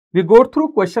We go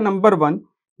through question number 1.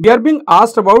 We are being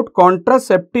asked about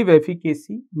contraceptive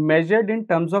efficacy measured in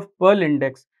terms of Pearl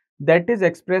index, that is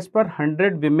expressed per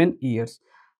 100 women years.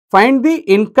 Find the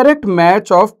incorrect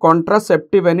match of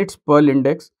contraceptive and its Pearl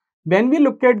index. When we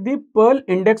look at the Pearl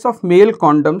index of male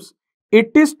condoms,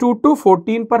 it is 2 to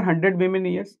 14 per 100 women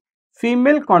years.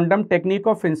 Female condom technique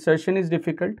of insertion is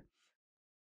difficult.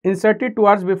 Inserted 2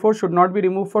 hours before, should not be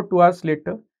removed for 2 hours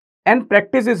later, and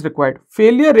practice is required.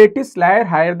 Failure rate is slightly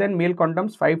higher than male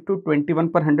condoms, 5 to 21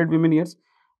 per 100 women years.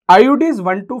 IUD is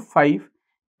 1 to 5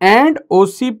 and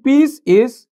OCPs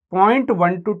is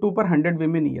 0.1 to 2 per 100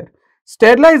 women year.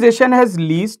 Sterilization has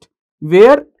least,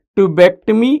 where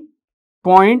tubectomy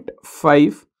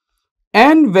 0.5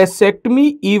 and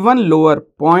vasectomy even lower,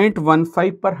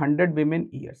 0.15 per 100 women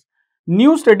years.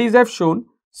 New studies have shown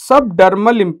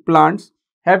subdermal implants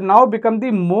have now become the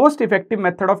most effective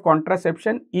method of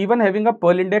contraception, even having a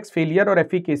Pearl index failure or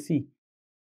efficacy.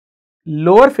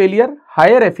 Lower failure,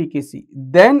 higher efficacy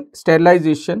than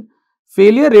sterilization.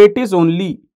 Failure rate is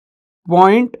only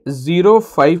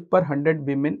 0.05 per 100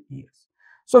 women years.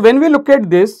 So when we look at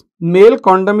this, male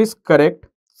condom is correct,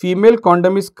 female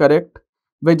condom is correct,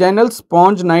 vaginal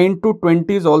sponge 9 to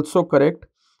 20 is also correct.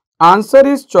 Answer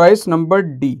is choice number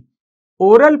D.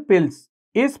 Oral pills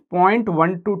is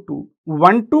 0.1 to 2.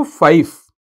 1 to 5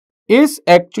 is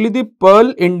actually the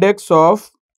Pearl index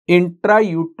of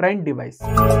intrauterine device.